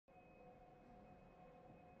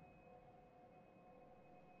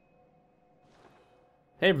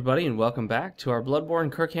Hey everybody, and welcome back to our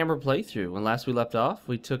Bloodborne Kirkhammer playthrough. When last we left off,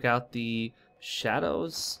 we took out the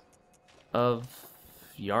Shadows of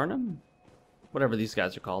Yharnam? Whatever these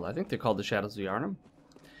guys are called. I think they're called the Shadows of Yharnam.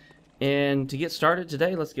 And to get started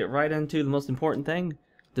today, let's get right into the most important thing.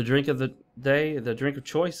 The drink of the day, the drink of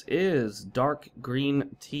choice is dark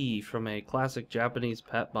green tea from a classic Japanese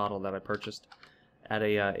pet bottle that I purchased at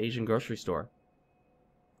a Asian grocery store.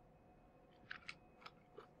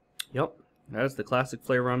 Yep. That's the classic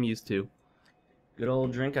flavor I'm used to. Good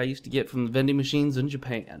old drink I used to get from the vending machines in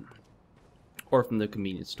Japan. Or from the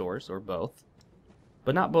convenience stores, or both.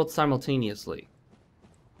 But not both simultaneously.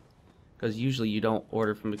 Because usually you don't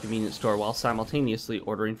order from a convenience store while simultaneously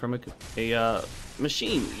ordering from a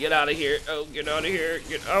machine. Get out of here. Oh, get out of here.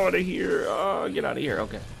 Get out of here. Oh, get out of here.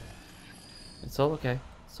 Okay. It's all okay.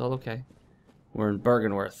 It's all okay. We're in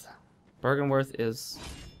Byrgenwerth. Byrgenwerth is...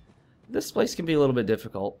 This place can be a little bit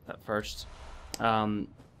difficult at first. When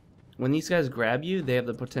these guys grab you, they have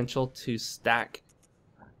the potential to stack.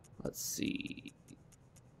 Let's see.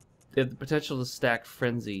 They have the potential to stack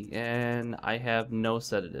frenzy, and I have no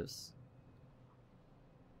sedatives.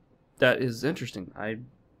 That is interesting.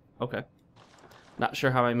 Okay. Not sure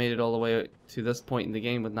how I made it all the way to this point in the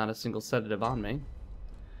game with not a single sedative on me.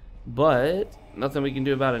 But nothing we can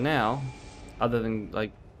do about it now, other than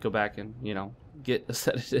like go back and, you know, get a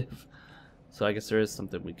sedative. So I guess there is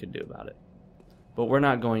something we could do about it. But we're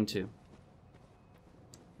not going to.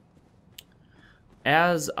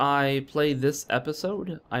 As I play this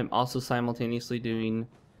episode, I'm also simultaneously doing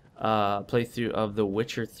a playthrough of The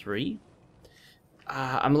Witcher 3.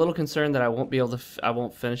 I'm a little concerned that I won't be able to. I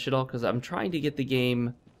won't finish it all because I'm trying to get the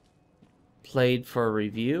game played for a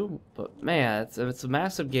review. But man, it's a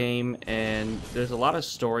massive game and there's a lot of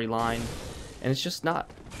storyline, and it's just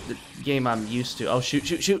not the game I'm used to. Oh shoot!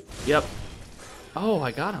 Shoot! Shoot! Yep. Oh,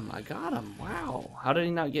 I got him. I got him. Wow. How did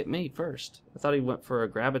he not get me first? I thought he went for a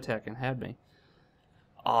grab attack and had me.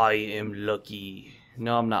 I am lucky.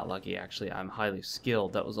 No, I'm not lucky, actually. I'm highly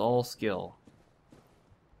skilled. That was all skill.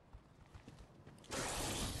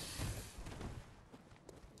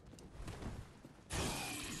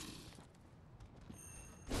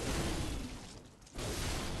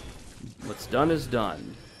 What's done is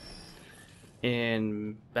done.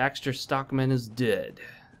 And Baxter Stockman is dead.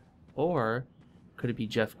 Or... could it be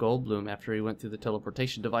Jeff Goldblum after he went through the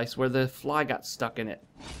teleportation device where the fly got stuck in it?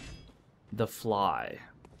 The fly.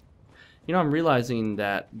 You know, I'm realizing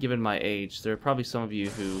that, given my age, there are probably some of you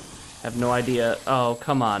who have no idea. Oh,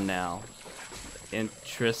 come on now.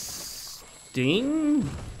 Interesting?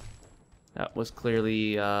 That was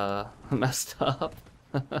clearly messed up.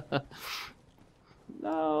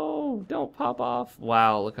 No, don't pop off.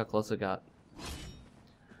 Wow, look how close it got.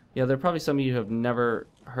 Yeah, there are probably some of you who have never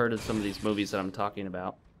heard of some of these movies that I'm talking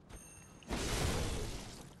about.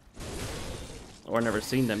 Or never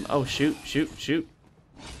seen them. Oh, shoot, shoot, shoot.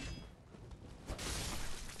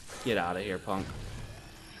 Get out of here, punk.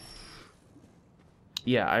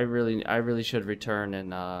 Yeah, I really should return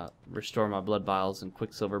and restore my blood vials and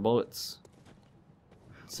quicksilver bullets.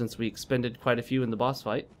 Since we expended quite a few in the boss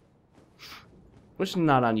fight. Which is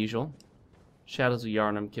not unusual. Shadows of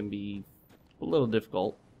Yharnam can be a little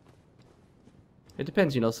difficult. It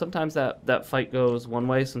depends, you know, sometimes that fight goes one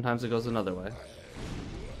way, sometimes it goes another way.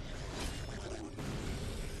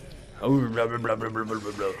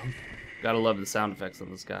 Gotta love the sound effects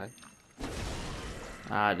on this guy.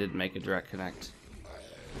 I didn't make a direct connect.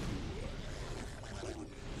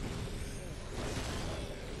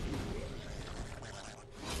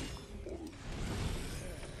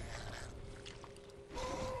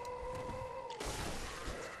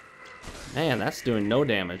 Man, that's doing no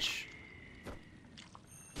damage.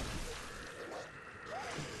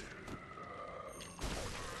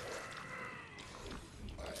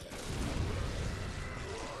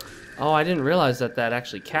 Oh, I didn't realize that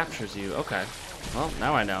actually captures you. Okay. Well,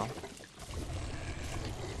 now I know.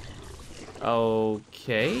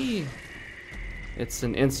 Okay. It's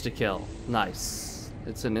an insta-kill. Nice.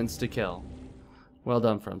 It's an insta-kill. Well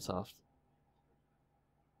done, FromSoft.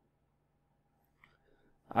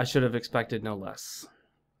 I should have expected no less.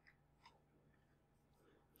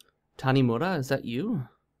 Tanimura, is that you?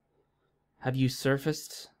 Have you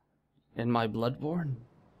surfaced in my Bloodborne?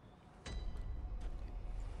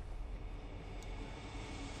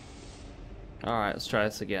 Alright, let's try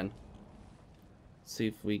this again. See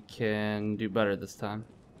if we can do better this time.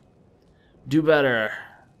 Do better!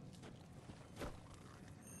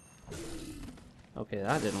 Okay,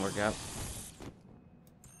 that didn't work out.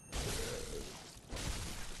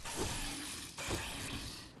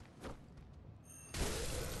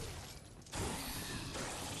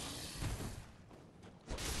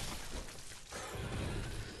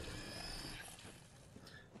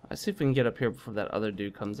 Let's see if we can get up here before that other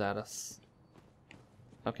dude comes at us.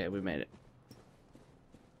 Okay, we made it.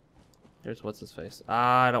 There's what's his face.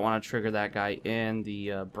 I don't want to trigger that guy in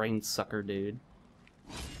the brain sucker dude.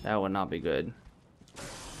 That would not be good.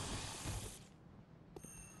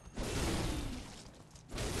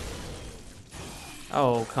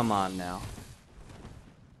 Oh, come on now.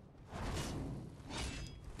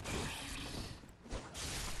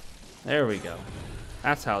 There we go.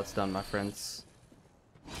 That's how it's done, my friends.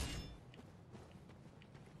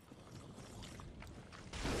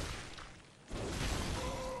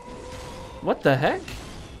 What the heck?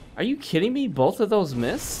 Are you kidding me? Both of those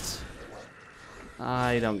missed?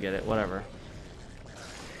 I don't get it. Whatever.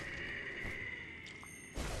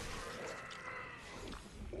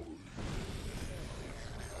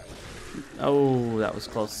 Oh, that was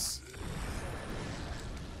close.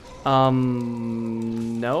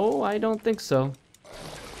 No, I don't think so.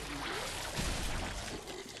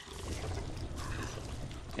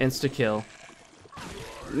 Insta-kill.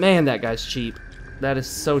 Man, that guy's cheap. That is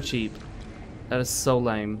so cheap. That is so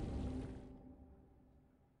lame.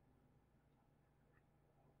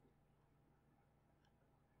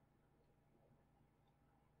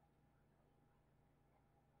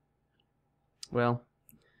 Well,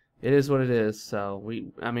 it is what it is. So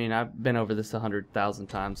I mean, I've been over this 100,000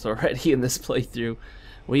 times already in this playthrough.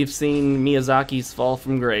 We've seen Miyazaki's fall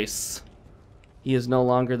from grace. He is no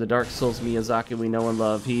longer the Dark Souls Miyazaki we know and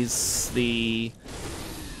love. He's the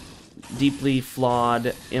deeply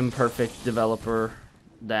flawed, imperfect developer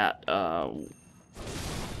that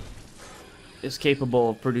is capable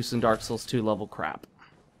of producing Dark Souls 2 level crap.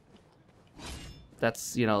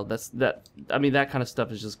 That's, you know, I mean, that kind of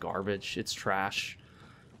stuff is just garbage. It's trash.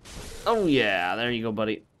 Oh yeah, there you go,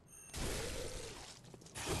 buddy.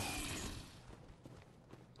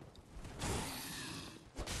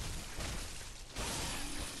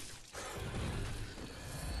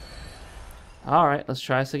 Alright, let's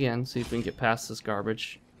try this again, see if we can get past this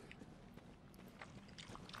garbage.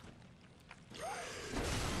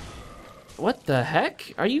 What the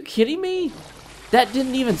heck? Are you kidding me? That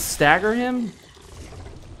didn't even stagger him?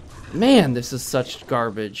 Man, this is such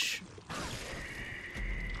garbage.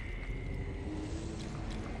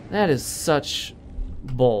 That is such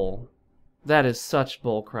bull. That is such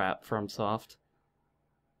bull crap, FromSoft.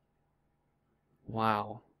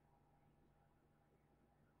 Wow.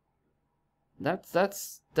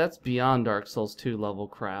 That's beyond Dark Souls 2 level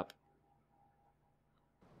crap.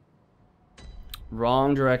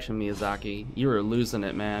 Wrong direction, Miyazaki. You are losing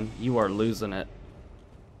it, man. You are losing it.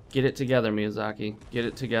 Get it together, Miyazaki. Get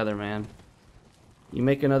it together, man. You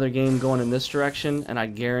make another game going in this direction, and I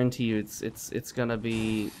guarantee you it's gonna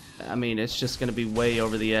be, I mean, it's just gonna be way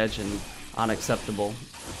over the edge and unacceptable.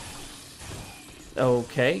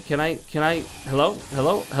 Okay, can I hello?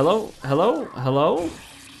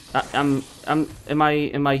 Am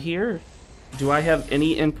I here? Do I have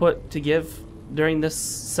any input to give during this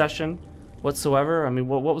session whatsoever? I mean,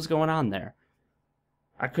 what was going on there?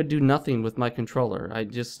 I could do nothing with my controller.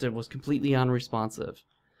 It was completely unresponsive.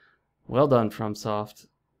 Well done, FromSoft.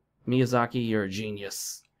 Miyazaki, you're a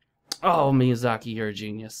genius. Oh, Miyazaki, you're a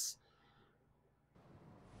genius.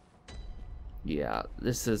 Yeah,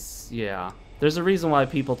 yeah. There's a reason why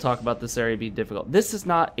people talk about this area being difficult. This is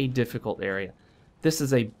not a difficult area. This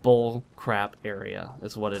is a bull crap area,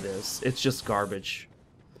 is what it is. It's just garbage.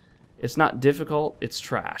 It's not difficult, it's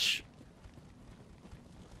trash.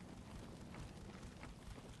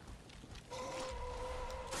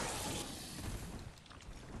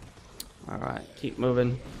 Alright, keep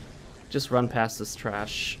moving. Just run past this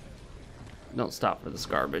trash. Don't stop for this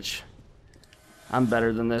garbage. I'm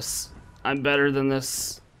better than this. I'm better than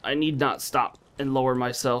this. I need not stop and lower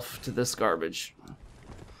myself to this garbage.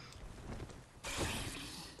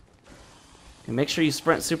 And make sure you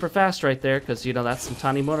sprint super fast right there, because, you know, that's some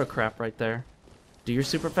Tanimura crap right there. Do your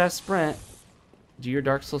super fast sprint. Do your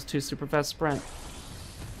Dark Souls 2 super fast sprint.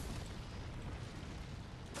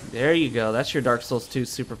 There you go. That's your Dark Souls 2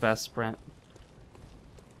 super fast sprint.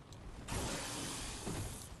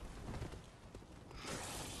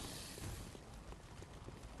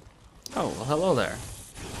 Oh, well, hello there.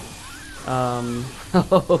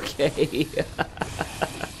 Okay.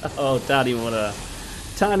 Oh, Tanimura.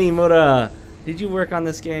 Tanimura! Did you work on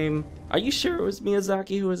this game? Are you sure it was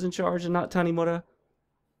Miyazaki who was in charge and not Tanimura?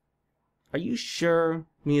 Are you sure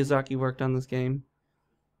Miyazaki worked on this game?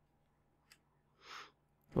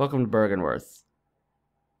 Welcome to Bergenworth.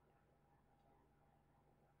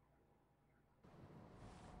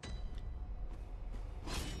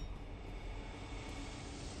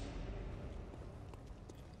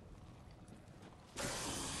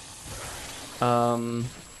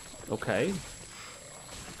 Okay.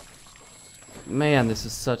 Man, this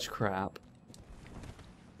is such crap.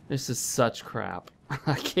 This is such crap.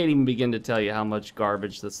 I can't even begin to tell you how much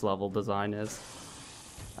garbage this level design is.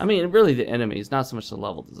 I mean, really the enemies, not so much the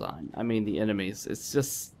level design. I mean the enemies. It's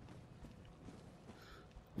just...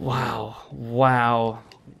 Wow. Wow.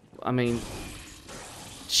 I mean...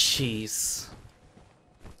 Jeez.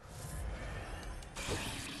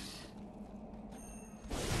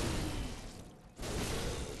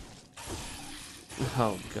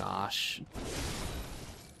 Oh gosh.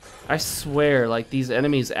 I swear, like, these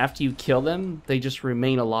enemies, after you kill them, they just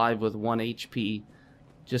remain alive with 1 HP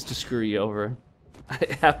just to screw you over.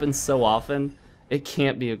 It happens so often, it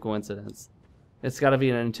can't be a coincidence. It's got to be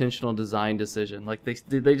an intentional design decision. Like,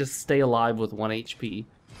 they just stay alive with 1 HP.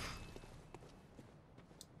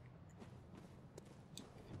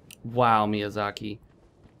 Wow, Miyazaki.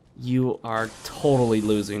 You are totally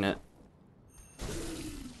losing it.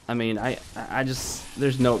 I mean, I just...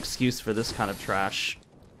 There's no excuse for this kind of trash.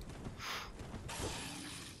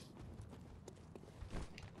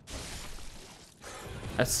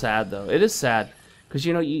 That's sad, though. It is sad. Because,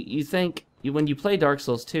 you know, you think... when you play Dark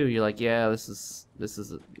Souls 2, you're like, yeah, this is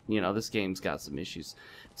you know, this game's got some issues.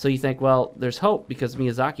 So you think, well, there's hope because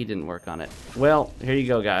Miyazaki didn't work on it. Well, here you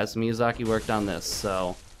go, guys. Miyazaki worked on this,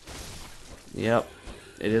 so... Yep.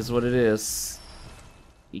 It is what it is.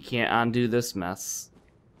 You can't undo this mess.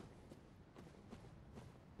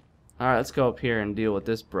 Alright, let's go up here and deal with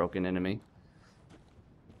this broken enemy.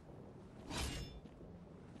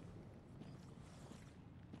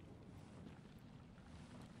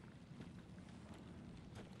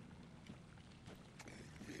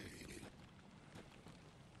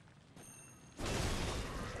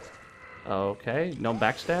 Okay, no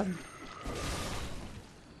backstab?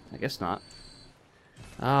 I guess not.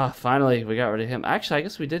 Ah, finally, we got rid of him. Actually, I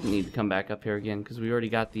guess we didn't need to come back up here again, because we already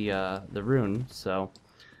got the rune, so...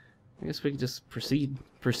 I guess we can just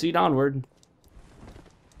proceed onward.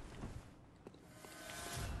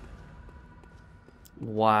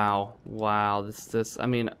 Wow, wow, I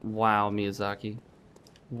mean, wow, Miyazaki.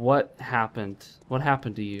 What happened? What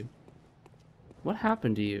happened to you? What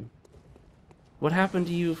happened to you? What happened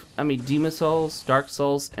to you? I mean, Demon Souls, Dark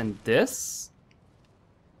Souls, and this?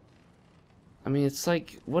 I mean, it's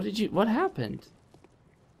like, what happened?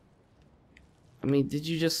 I mean, did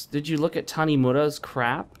you look at Tanimura's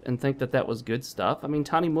crap and think that that was good stuff? I mean,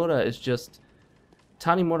 Tanimura,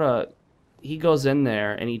 he goes in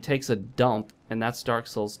there and he takes a dump, and that's Dark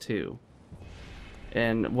Souls 2.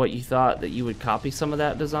 And what, you thought that you would copy some of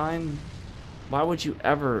that design? Why would you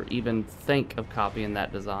ever even think of copying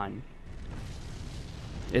that design?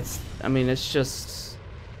 I mean, it's just...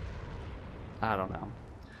 I don't know.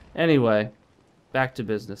 Anyway, back to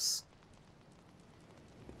business.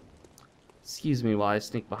 Excuse me while I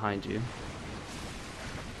sneak behind you.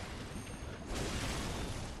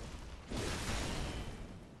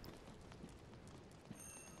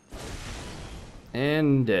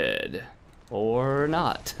 And dead. Or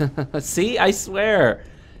not. See, I swear.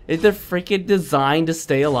 It's a freaking designed to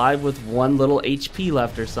stay alive with 1 little HP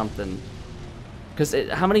left or something. Because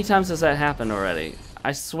how many times has that happened already?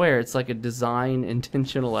 I swear it's like a design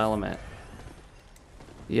intentional element.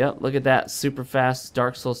 Yep, look at that super fast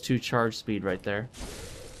Dark Souls 2 charge speed right there.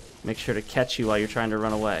 Make sure to catch you while you're trying to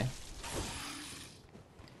run away.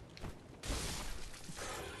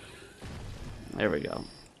 There we go.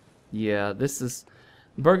 Yeah, this is...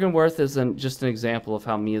 Bergenworth isn't just an example of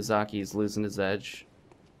how Miyazaki is losing his edge.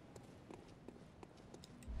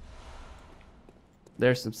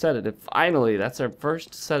 There's some sedative. Finally, that's our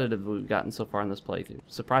first sedative we've gotten so far in this playthrough,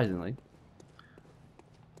 surprisingly.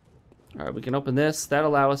 Alright, we can open this. That'll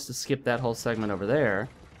allow us to skip that whole segment over there.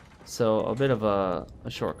 So, a bit of a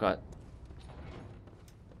shortcut.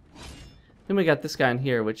 Then we got this guy in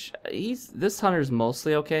here, which this hunter's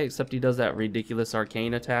mostly okay, except he does that ridiculous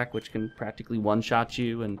arcane attack, which can practically one-shot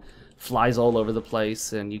you and flies all over the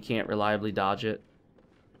place, and you can't reliably dodge it.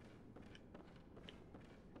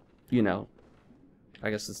 You know, I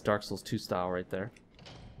guess it's Dark Souls 2 style right there.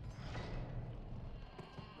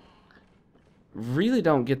 Really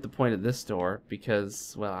don't get the point of this door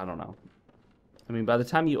because, well, I don't know. I mean, by the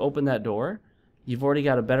time you open that door, you've already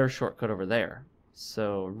got a better shortcut over there.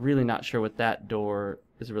 So, really not sure what that door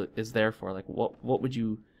is there for. Like, why would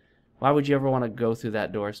you ever want to go through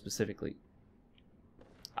that door specifically?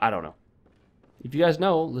 I don't know. If you guys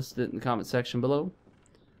know, list it in the comment section below.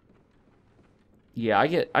 Yeah, I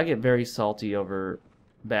get very salty over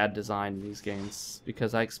bad design in these games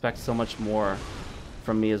because I expect so much more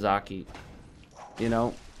from Miyazaki. You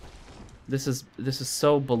know, this is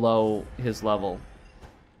so below his level.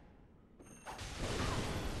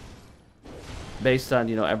 based on,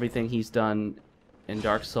 you know, everything he's done in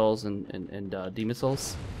Dark Souls and Demon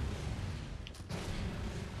Souls.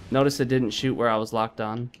 Notice it didn't shoot where I was locked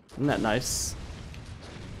on. Isn't that nice?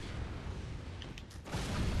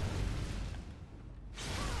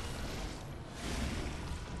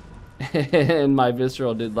 And my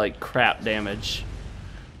visceral did like crap damage.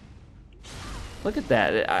 Look at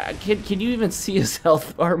that. Can you even see his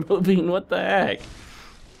health bar moving? What the heck?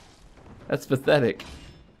 That's pathetic.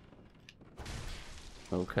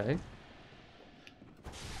 Okay.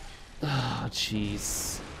 Oh,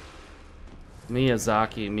 jeez.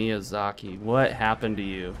 Miyazaki, what happened to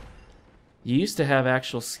you? You used to have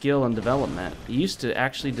actual skill and development. You used to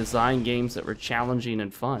actually design games that were challenging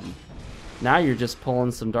and fun. Now you're just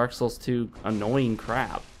pulling some Dark Souls 2 annoying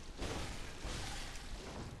crap.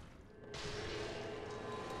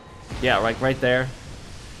 Yeah, like right there.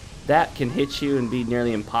 That can hit you and be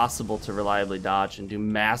nearly impossible to reliably dodge and do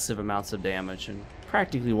massive amounts of damage and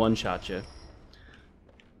practically one-shot you.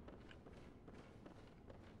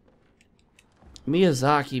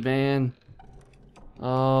 Miyazaki, man.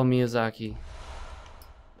 Oh, Miyazaki.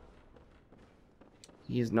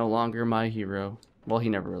 He is no longer my hero. Well, he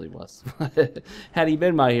never really was. Had he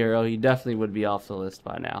been my hero, he definitely would be off the list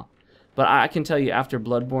by now. But I can tell you, after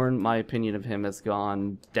Bloodborne, my opinion of him has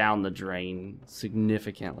gone down the drain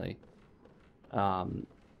significantly. I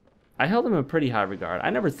held him in pretty high regard. I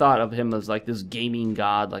never thought of him as like this gaming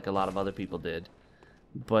god like a lot of other people did.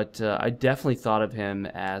 But I definitely thought of him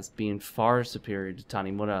as being far superior to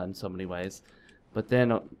Tanimura in so many ways. But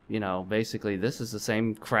then, you know, basically this is the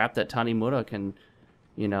same crap that Tanimura can,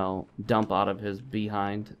 you know, dump out of his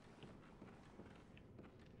behind.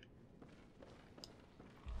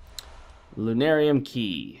 Lunarium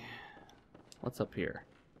Key. What's up here?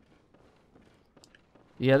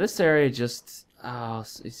 Yeah, this area just... oh,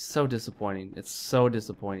 it's so disappointing. It's so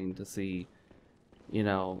disappointing to see, you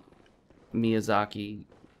know, Miyazaki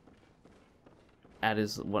at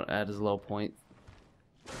his low point.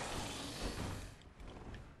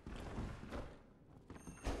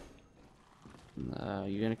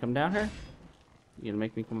 You gonna come down here? You gonna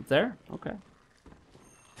make me come up there? Okay.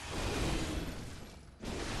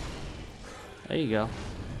 There you go.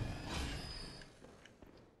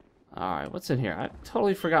 Alright, what's in here? I've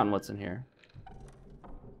totally forgotten what's in here.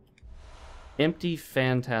 Empty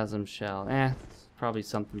phantasm shell. It's probably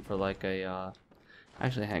something for like a,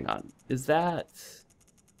 actually, hang on. Is that...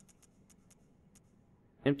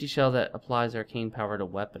 empty shell that applies arcane power to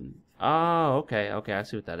weapon. Oh, okay, okay, I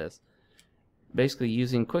see what that is. Basically,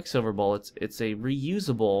 using Quicksilver bullets, it's a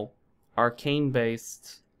reusable,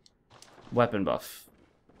 arcane-based weapon buff.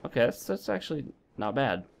 Okay, that's actually not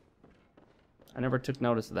bad. I never took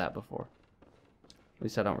notice of that before. At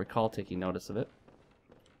least I don't recall taking notice of it.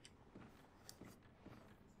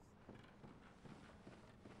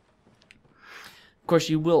 Of course,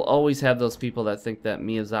 you will always have those people that think that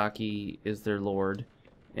Miyazaki is their lord,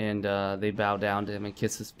 and they bow down to him and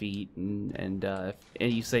kiss his feet, and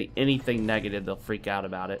if you say anything negative, they'll freak out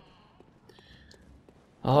about it.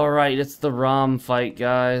 Alright, it's the ROM fight,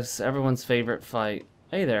 guys. Everyone's favorite fight.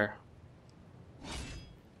 Hey there.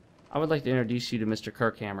 I would like to introduce you to Mr.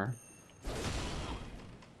 Kirkhammer.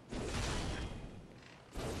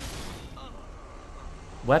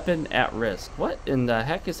 Weapon at risk. What in the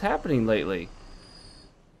heck is happening lately?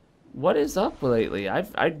 What is up lately?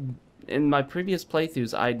 In my previous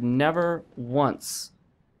playthroughs, I'd never once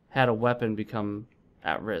had a weapon become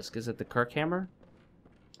at risk. Is it the Kirkhammer?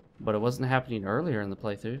 But it wasn't happening earlier in the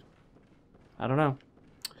playthrough. I don't know.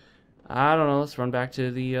 Let's run back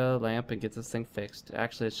to the lamp and get this thing fixed.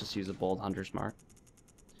 Actually, let's just use a bold hunter's mark.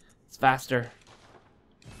 It's faster.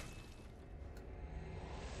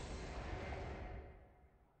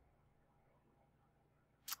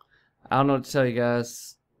 I don't know what to tell you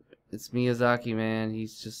guys. It's Miyazaki, man.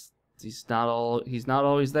 He's not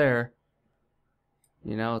always there.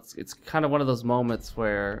 You know, it's kind of one of those moments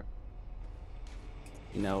where,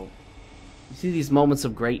 you know, you see these moments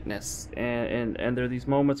of greatness, and there are these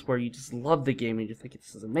moments where you just love the game and you think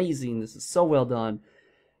this is amazing, this is so well done,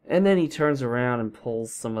 and then he turns around and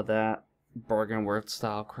pulls some of that Bergenworth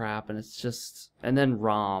style crap, and it's just, and then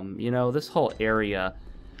ROM, you know, this whole area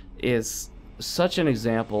is such an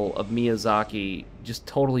example of Miyazaki just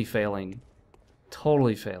totally failing.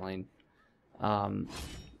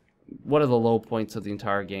 One of the low points of the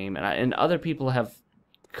entire game, and other people have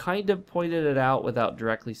kind of pointed it out without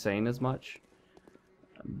directly saying as much,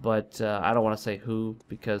 but I don't want to say who,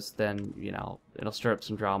 because then, you know, it'll stir up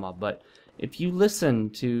some drama. But if you listen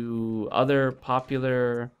to other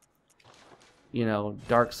popular, you know,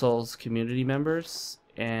 Dark Souls community members,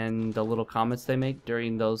 and the little comments they make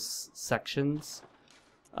during those sections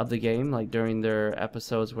of the game, like during their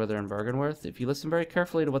episodes where they're in Bergenworth, if you listen very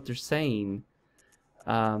carefully to what they're saying,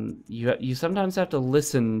 you sometimes have to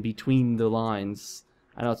listen between the lines.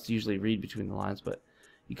 I know it's usually read between the lines, but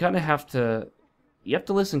you kind of have to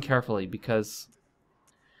listen carefully, because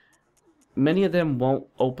many of them won't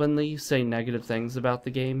openly say negative things about the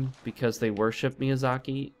game because they worship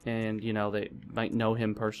Miyazaki, and you know, they might know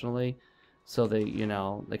him personally, so they, you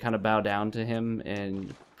know, they kind of bow down to him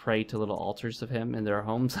and pray to little altars of him in their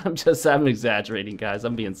homes. I'm exaggerating, guys.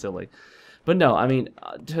 I'm being silly. But no, I mean,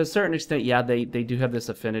 to a certain extent, yeah, they do have this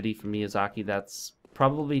affinity for Miyazaki that's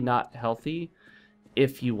probably not healthy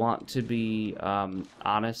if you want to be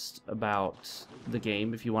honest about the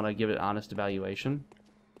game, if you want to give it honest evaluation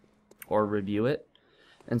or review it.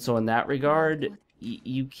 And so in that regard,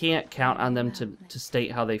 you can't count on them to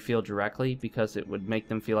state how they feel directly, because it would make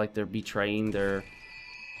them feel like they're betraying their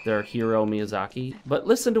hero Miyazaki. But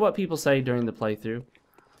listen to what people say during the playthrough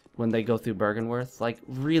when they go through Bergenworth. Like,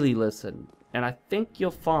 really listen. And I think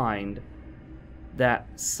you'll find that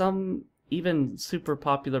some even super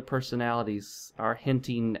popular personalities are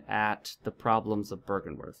hinting at the problems of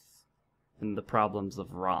Bergenworth and the problems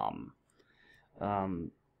of Rom.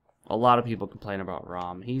 A lot of people complain about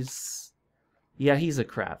Rom. He's a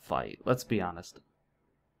crap fight. Let's be honest.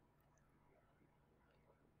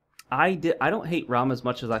 I don't hate Rom as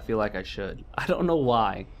much as I feel like I should. I don't know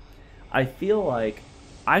why. I feel like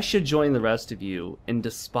I should join the rest of you and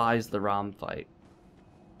despise the Rom fight.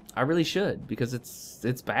 I really should, because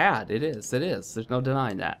it's bad. It is. There's no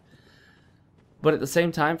denying that. But at the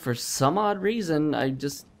same time, for some odd reason, I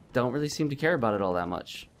just don't really seem to care about it all that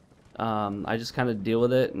much. I just kind of deal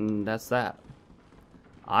with it, and that's that.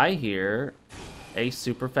 I hear a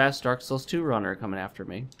super fast Dark Souls 2 runner coming after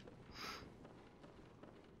me.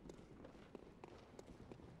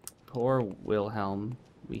 Poor Wilhelm.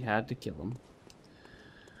 We had to kill him.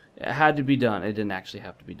 It had to be done. It didn't actually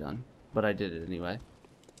have to be done, but I did it anyway.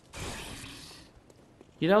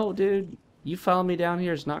 You know, dude, you following me down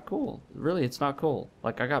here is not cool. Really, it's not cool.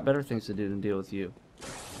 Like, I got better things to do than deal with you.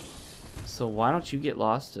 So why don't you get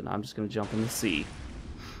lost, and I'm just going to jump in the sea.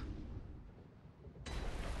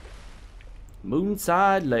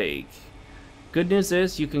 Moonside Lake. Good news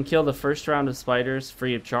is you can kill the first round of spiders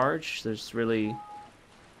free of charge. There's really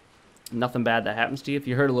nothing bad that happens to you. If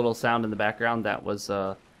you heard a little sound in the background, that was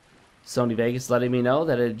Sony Vegas letting me know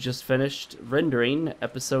that it had just finished rendering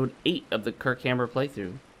episode 8 of the Kirkhammer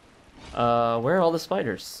playthrough. Where are all the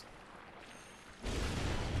spiders?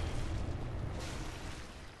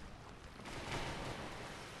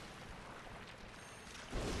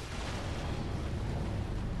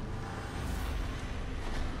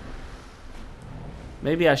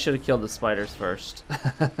 Maybe I should have killed the spiders first.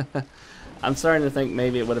 I'm starting to think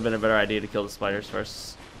maybe it would have been a better idea to kill the spiders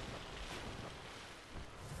first.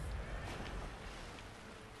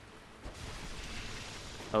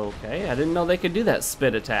 Okay, I didn't know they could do that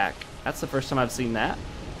spit attack. That's the first time I've seen that.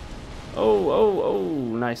 Oh,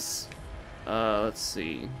 nice. Let's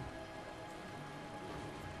see.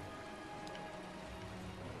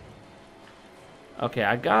 Okay,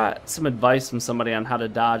 I got some advice from somebody on how to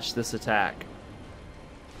dodge this attack.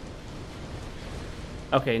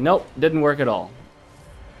 Okay, nope, didn't work at all.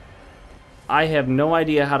 I have no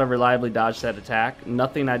idea how to reliably dodge that attack.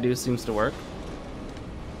 Nothing I do seems to work.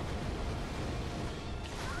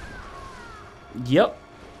 Yep.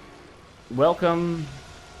 Welcome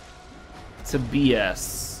to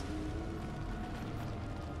BS.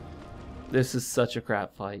 This is such a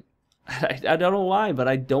crap fight. I don't know why, but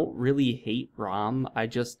I don't really hate Rom.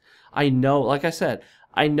 I know, like I said,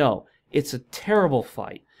 I know it's a terrible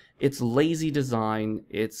fight. It's lazy design,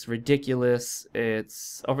 it's ridiculous,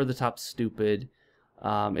 it's over-the-top stupid.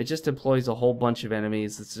 It just employs a whole bunch of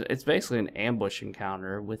enemies. It's basically an ambush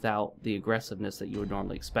encounter without the aggressiveness that you would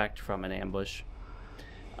normally expect from an ambush.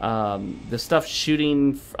 The stuff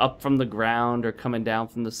shooting up from the ground or coming down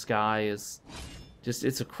from the sky is just,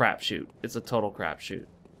 it's a crapshoot. It's a total crapshoot.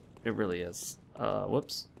 It really is.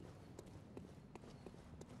 Whoops.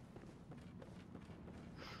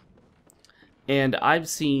 And I've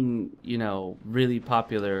seen, you know, really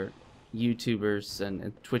popular YouTubers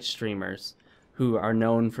and Twitch streamers who are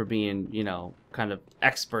known for being, you know, kind of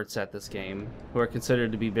experts at this game, who are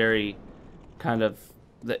considered to be very kind of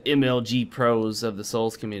the MLG pros of the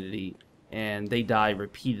Souls community, and they die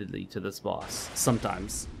repeatedly to this boss,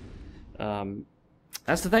 sometimes.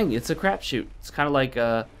 That's the thing, it's a crapshoot. It's kind of like,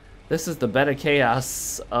 this is the beta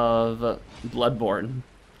chaos of Bloodborne.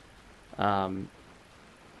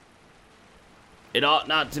 It ought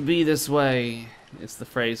not to be this way. It's the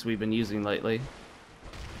phrase we've been using lately.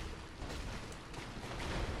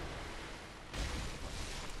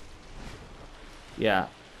 Yeah.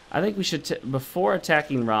 I think we should, before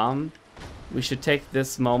attacking Rom, we should take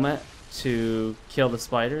this moment to kill the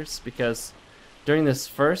spiders, because during this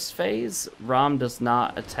first phase, Rom does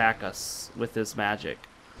not attack us with his magic.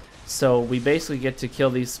 So we basically get to kill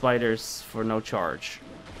these spiders for no charge.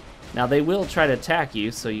 Now they will try to attack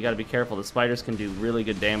you, so you gotta be careful. The spiders can do really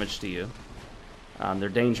good damage to you. They're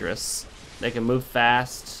dangerous. They can move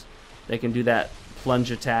fast. They can do that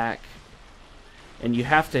plunge attack. And you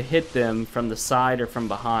have to hit them from the side or from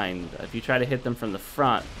behind. If you try to hit them from the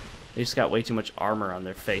front, they just got way too much armor on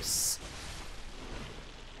their face.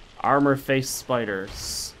 Armor face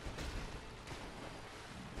spiders.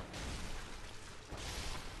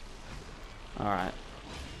 Alright.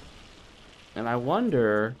 And I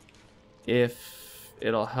wonder if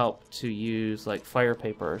it'll help to use like fire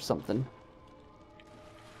paper or something.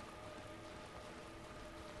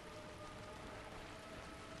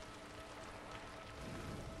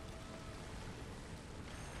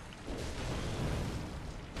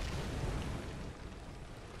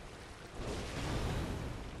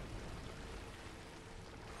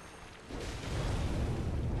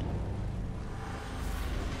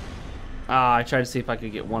 I tried to see if I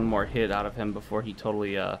could get one more hit out of him before he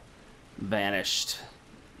totally vanished.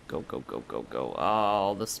 Go, go, go, go, go.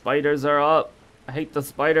 Oh, the spiders are up. I hate the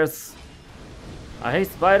spiders. I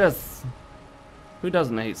hate spiders. Who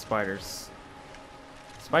doesn't hate spiders?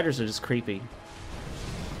 Spiders are just creepy.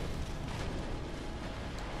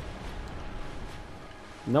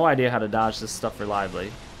 No idea how to dodge this stuff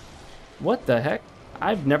reliably. What the heck?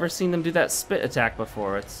 I've never seen them do that spit attack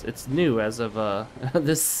before. It's new as of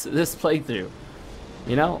this playthrough.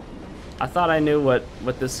 You know, I thought I knew what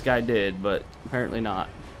this guy did, but apparently not.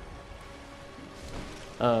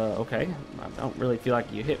 Okay. I don't really feel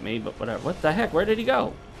like you hit me, but whatever. What the heck? Where did he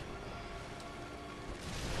go?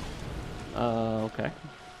 Okay.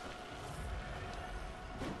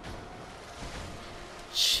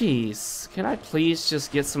 Jeez, can I please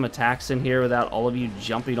just get some attacks in here without all of you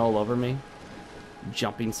jumping all over me?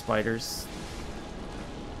 Jumping spiders.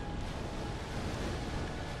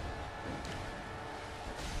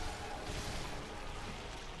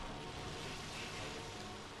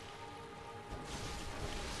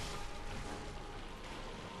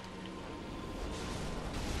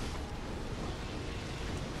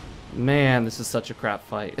 Man, this is such a crap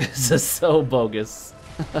fight. This is so bogus.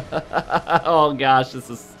 Oh gosh,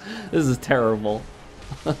 this is terrible.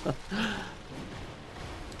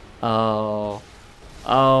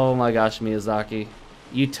 Oh my gosh, Miyazaki.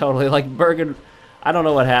 You totally, like, Bergen... I don't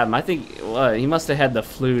know what happened. I think he must have had the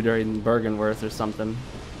flu during Bergenworth or something.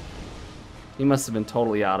 He must have been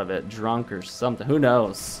totally out of it. Drunk or something. Who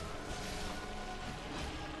knows?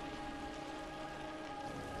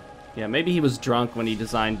 Yeah, maybe he was drunk when he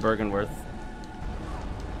designed Bergenworth.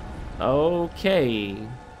 Okay.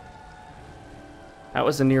 That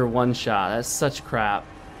was a near one shot. That's such crap.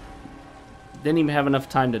 Didn't even have enough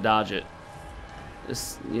time to dodge it.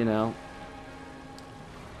 Just, you know.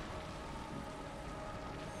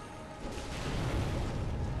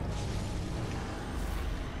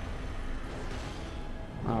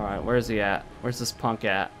 Alright, where's he at? Where's this punk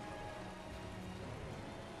at?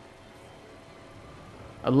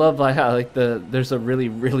 I love how like there's a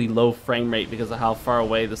really low frame rate because of how far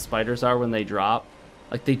away the spiders are when they drop.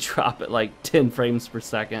 Like they drop at like 10 frames per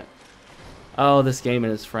second. Oh, this game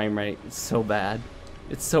and its frame rate. It's so bad.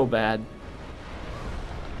 It's so bad.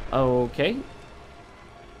 Okay.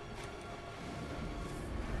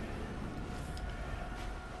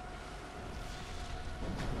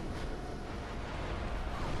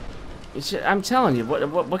 I'm telling you,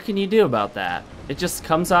 what can you do about that? It just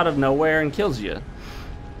comes out of nowhere and kills you.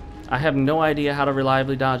 I have no idea how to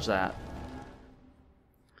reliably dodge that.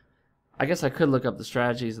 I guess I could look up the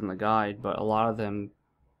strategies in the guide, but a lot of them,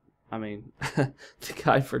 I mean, the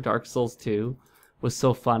guide for Dark Souls 2 was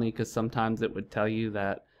so funny because sometimes it would tell you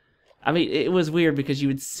that, I mean, it was weird because you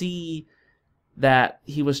would see that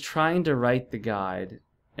he was trying to write the guide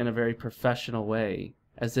in a very professional way,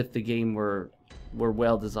 as if the game were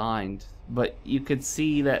well designed, but you could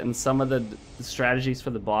see that in some of the strategies for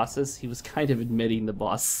the bosses, he was kind of admitting the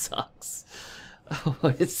boss sucks. Oh,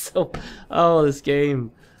 it's so... Oh, this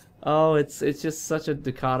game. Oh, it's just such a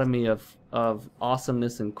dichotomy of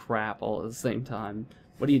awesomeness and crap all at the same time.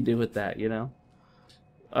 What do you do with that, you know?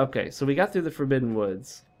 Okay, so we got through the Forbidden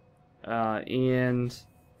Woods. And...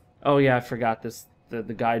 Oh yeah, I forgot this. The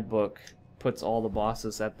guidebook puts all the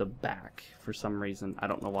bosses at the back for some reason. I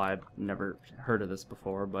don't know why. I've never heard of this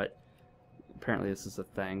before, but apparently this is a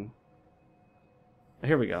thing.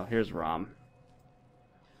 Here we go. Here's Rom.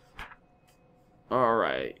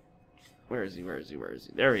 Alright. Where is he? Where is he? Where is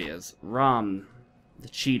he? There he is. Rom. The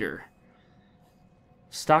cheater.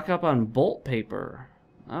 Stock up on bolt paper.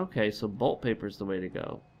 Okay, so bolt paper is the way to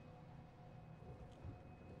go.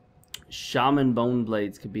 Shaman bone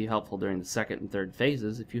blades could be helpful during the second and third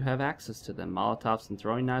phases if you have access to them. Molotovs and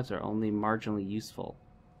throwing knives are only marginally useful.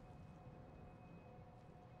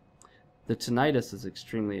 The tinnitus is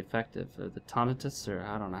extremely effective. The tonitus, or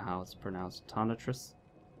I don't know how it's pronounced, tonitrus.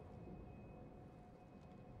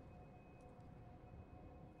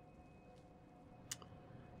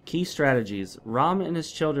 Key strategies. Ram and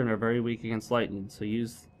his children are very weak against lightning, so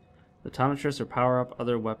use the tonitrus or power up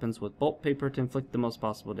other weapons with bolt paper to inflict the most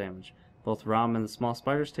possible damage. Both Ram and the small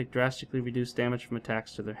spiders take drastically reduced damage from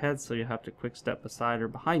attacks to their heads, so you have to quick step beside or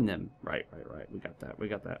behind them. Right. We got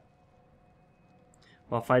that.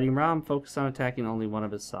 While fighting Ram, focus on attacking only one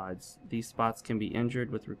of his sides. These spots can be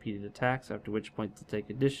injured with repeated attacks, after which point they'll take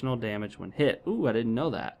additional damage when hit. Ooh, I didn't know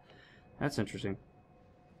that. That's interesting.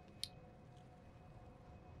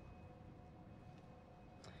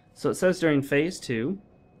 So it says during phase 2,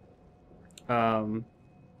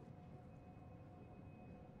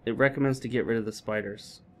 it recommends to get rid of the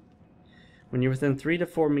spiders. When you're within 3 to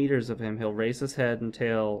 4 meters of him, he'll raise his head and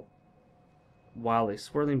tail while a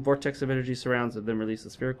swirling vortex of energy surrounds him, then release a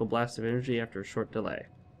spherical blast of energy after a short delay.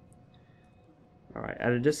 Alright,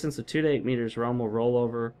 at a distance of 2 to 8 meters, Ram will roll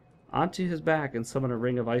over onto his back and summon a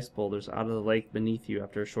ring of ice boulders out of the lake beneath you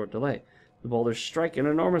after a short delay. The boulders strike an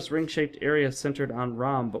enormous ring-shaped area centered on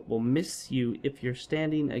Ram, but will miss you if you're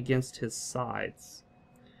standing against his sides.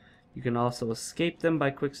 You can also escape them by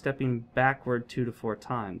quick-stepping backward 2 to 4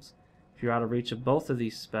 times. If you're out of reach of both of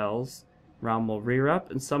these spells, Ram will rear up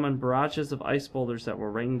and summon barrages of ice boulders that will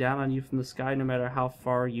rain down on you from the sky no matter how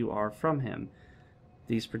far you are from him.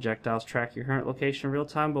 These projectiles track your current location in real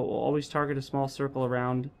time, but will always target a small circle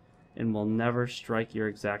around and will never strike your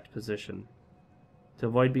exact position. To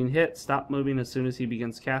avoid being hit, stop moving as soon as he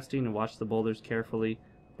begins casting and watch the boulders carefully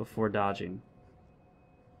before dodging.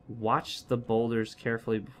 Watch the boulders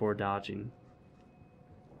carefully before dodging.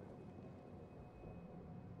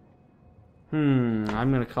 I'm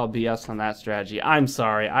going to call BS on that strategy. I'm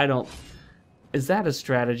sorry, I don't... Is that a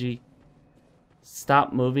strategy?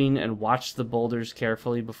 Stop moving and watch the boulders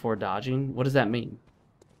carefully before dodging? What does that mean?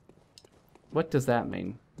 What does that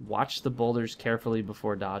mean? Watch the boulders carefully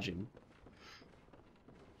before dodging.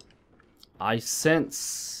 I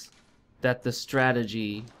sense that the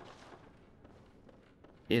strategy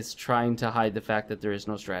is trying to hide the fact that there is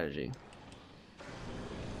no strategy.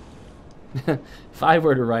 If I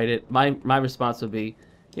were to write it, my response would be,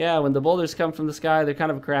 yeah, when the boulders come from the sky, they're kind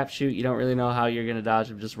of a crapshoot. You don't really know how you're going to dodge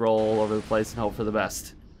them. Just roll all over the place and hope for the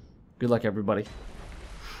best. Good luck, everybody.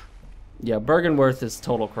 Yeah, Bergenworth is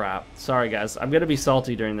total crap. Sorry, guys. I'm going to be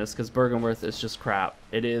salty during this because Bergenworth is just crap.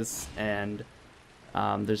 It is, and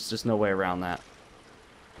there's just no way around that.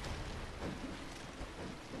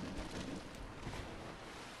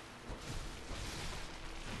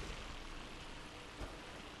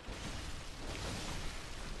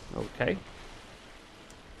 Okay.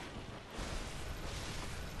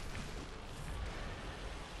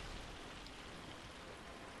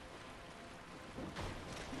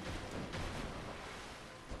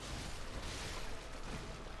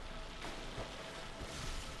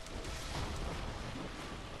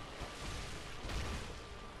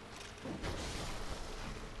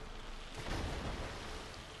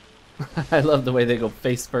 I love the way they go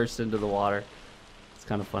face first into the water. It's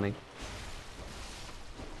kind of funny.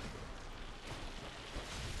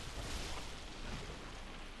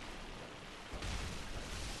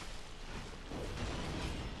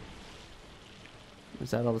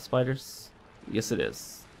 Is that all the spiders? Yes, it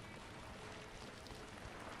is.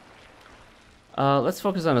 Let's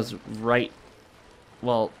focus on his right.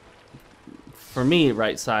 Well, for me,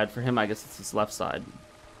 right side. For him, I guess it's his left side.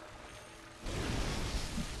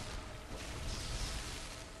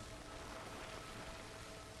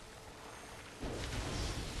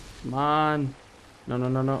 Come on. No, no,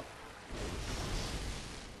 no, no.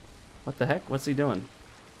 What the heck? What's he doing?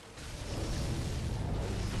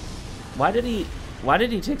 Why did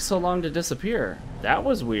he take so long to disappear? That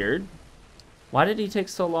was weird. Why did he take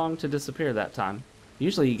so long to disappear that time?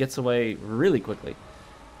 Usually he gets away really quickly.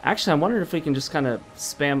 Actually, I'm wondering if we can just kind of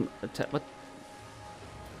spam...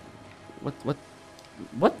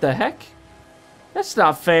 What the heck? That's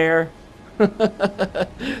not fair.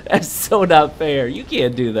 That's so not fair. You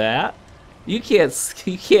can't do that. You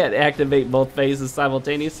can't activate both phases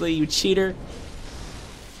simultaneously, you cheater.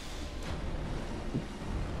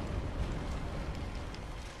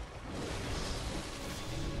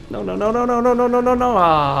 No, no, no, no, no, no, no, no, no, no.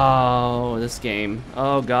 Oh, this game.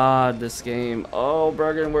 Oh, God, this game. Oh,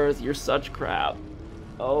 Bergenworth, you're such crap.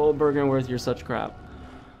 Oh, Bergenworth, you're such crap.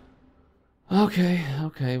 Okay,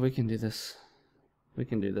 okay, we can do this. We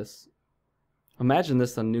can do this. Imagine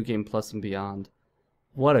this on New Game Plus and beyond.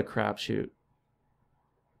 What a crapshoot.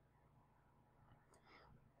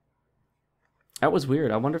 That was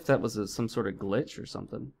weird. I wonder if that was some sort of glitch or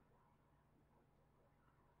something.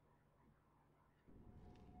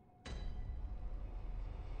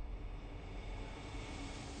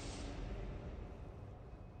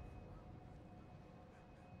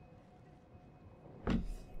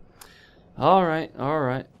 Alright,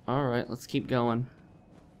 alright, alright. Let's keep going.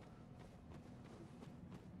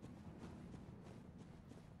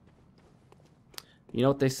 You know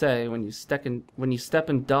what they say, when you step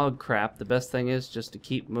in dog crap, the best thing is just to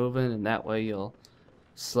keep moving, and that way you'll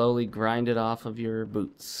slowly grind it off of your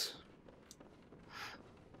boots.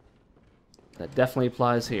 That definitely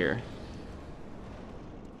applies here.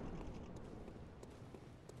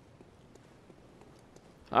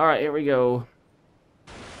 Alright, here we go.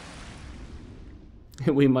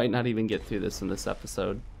 We might not even get through this in this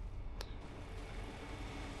episode.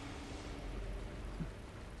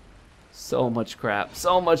 So much crap.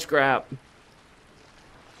 So much crap.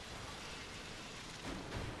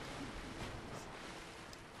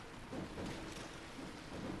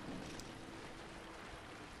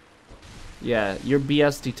 Yeah, your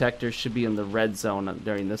BS detector should be in the red zone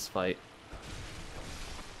during this fight.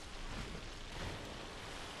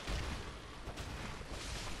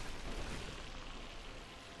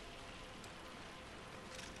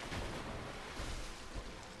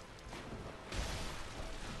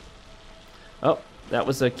 Oh, that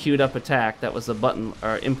was a queued up attack. That was a button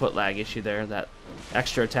or input lag issue there. That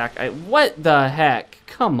extra attack. What the heck?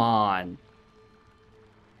 Come on.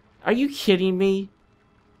 Are you kidding me?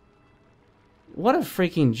 What a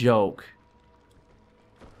freaking joke.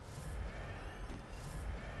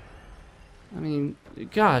 I mean,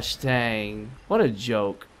 gosh dang. What a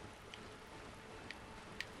joke.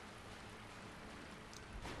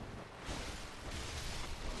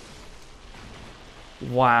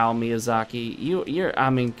 Wow, Miyazaki, you're, I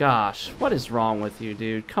mean, gosh, what is wrong with you,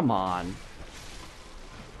 dude? Come on.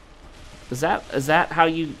 Is that how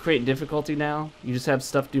you create difficulty now? You just have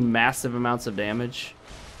stuff do massive amounts of damage?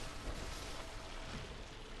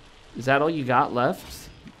 Is that all you got left?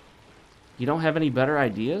 You don't have any better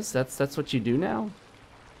ideas? That's what you do now?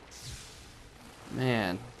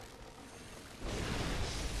 Man.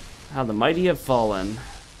 How the mighty have fallen.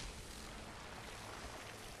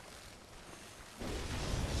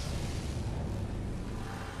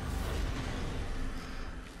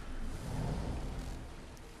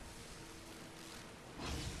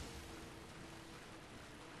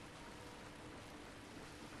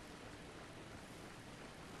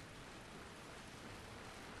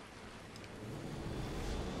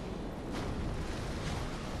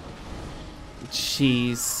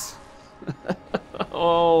 Jeez.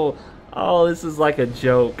 Oh, this is like a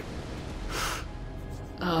joke.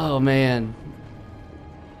 Oh man.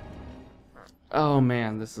 Oh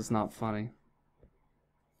man, this is not funny.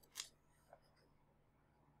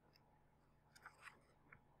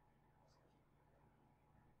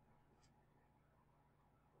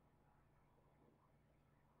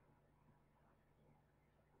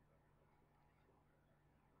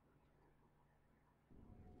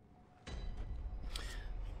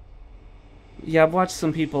 Yeah, I've watched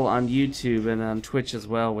some people on YouTube and on Twitch as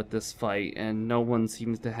well with this fight, and no one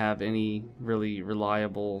seems to have any really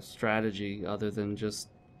reliable strategy other than just,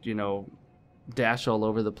 you know, dash all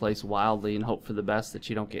over the place wildly and hope for the best that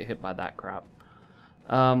you don't get hit by that crap.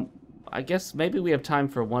 I guess maybe we have time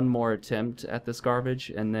for one more attempt at this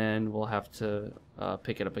garbage, and then we'll have to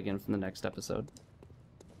pick it up again from the next episode.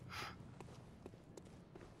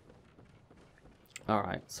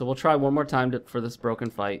 Alright, so we'll try one more time for this broken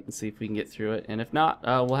fight and see if we can get through it. And if not,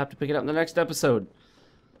 we'll have to pick it up in the next episode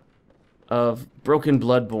of Broken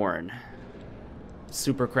Bloodborne.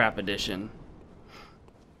 Super Crap Edition.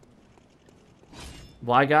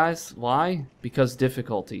 Why, guys? Why? Because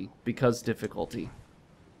difficulty. Because difficulty.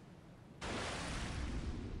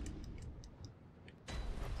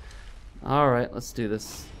 Alright, let's do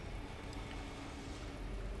this.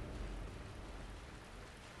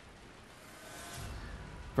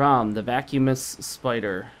 From the vacuumous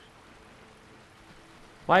spider.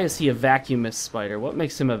 Why is he a vacuumous spider? What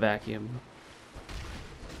makes him a vacuum?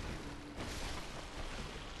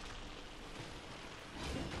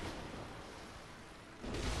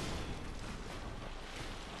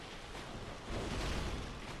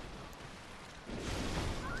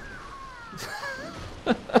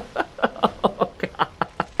 Oh god.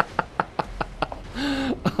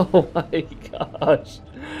 Oh my gosh.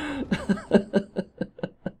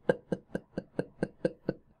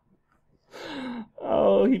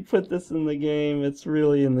 he put this in the game. It's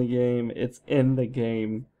really in the game. It's in the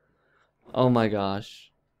game. Oh my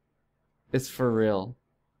gosh. It's for real.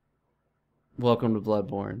 Welcome to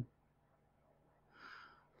Bloodborne.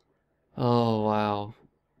 Oh, wow.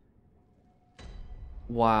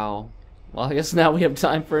 Wow. Well, I guess now we have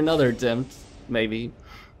time for another attempt. Maybe.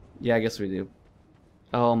 Yeah, I guess we do.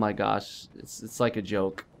 Oh my gosh. It's like a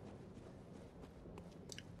joke.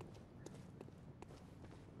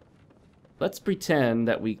 Let's pretend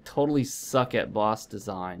that we totally suck at boss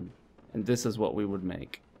design, and this is what we would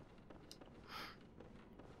make.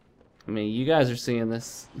 I mean, you guys are seeing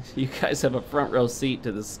this. You guys have a front row seat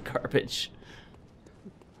to this garbage.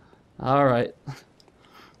 Alright.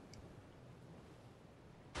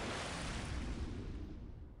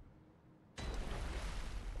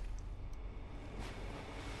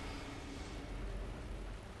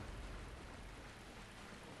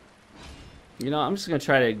 You know, I'm just going to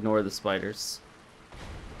try to ignore the spiders.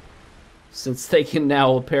 Since they can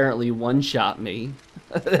now apparently one-shot me.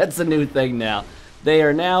 That's a new thing now. They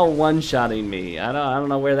are now one-shotting me. I don't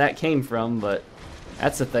know where that came from, but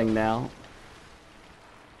that's a thing now.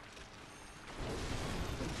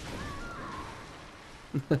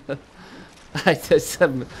 I'm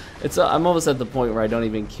almost at the point where I don't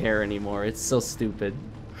even care anymore. It's so stupid.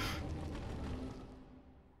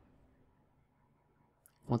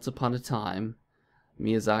 Once upon a time,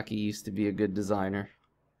 Miyazaki used to be a good designer.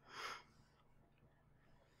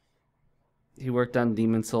 He worked on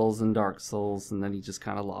Demon Souls and Dark Souls, and then he just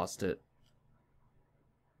kind of lost it.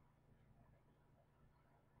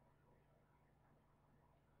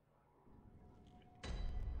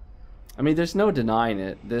 I mean, there's no denying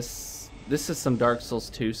it. This is some Dark Souls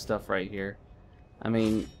 2 stuff right here. I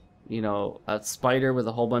mean, you know, a spider with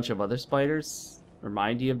a whole bunch of other spiders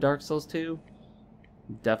remind you of Dark Souls 2?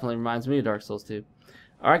 Definitely reminds me of Dark Souls 2.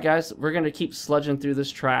 Alright guys, we're going to keep sludging through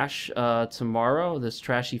this trash tomorrow, this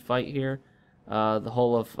trashy fight here. The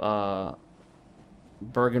whole of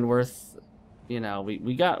Bergenworth, you know,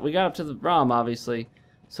 we got up to the ROM obviously,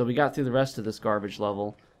 so we got through the rest of this garbage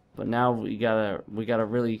level. But now we gotta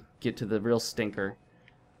really get to the real stinker.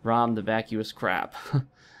 ROM, the vacuous crap.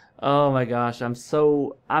 Oh my gosh, I'm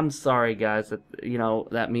sorry guys that, you know,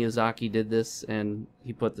 that Miyazaki did this and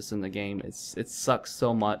he put this in the game. It sucks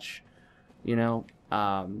so much, you know,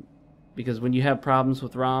 because when you have problems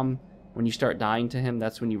with ROM, when you start dying to him,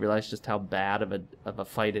 that's when you realize just how bad of a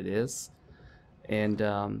fight it is. And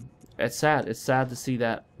it's sad. It's sad to see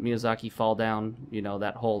that Miyazaki fall down, you know,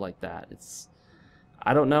 that hole like that.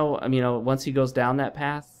 I don't know. I mean, you know, once he goes down that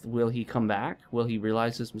path, will he come back? Will he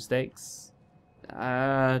realize his mistakes?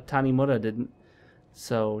 Tanimura didn't.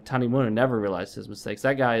 So Tanimura never realized his mistakes.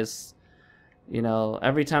 That guy is, you know,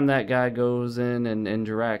 every time that guy goes in and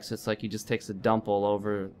directs, it's like he just takes a dump all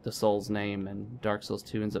over the Soul's name, and Dark Souls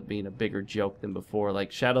 2 ends up being a bigger joke than before.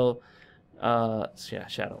 Like Scholar of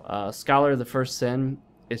the First Sin,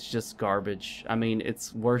 it's just garbage. I mean,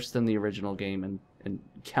 it's worse than the original game in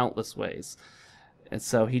countless ways. And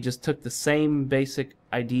so he just took the same basic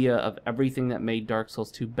idea of everything that made Dark Souls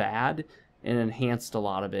 2 bad and enhanced a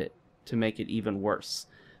lot of it to make it even worse.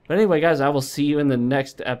 But anyway, guys, I will see you in the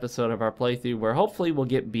next episode of our playthrough, where hopefully we'll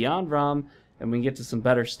get beyond ROM and we can get to some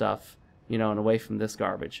better stuff, you know, and away from this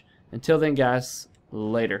garbage. Until then, guys,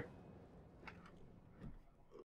 later.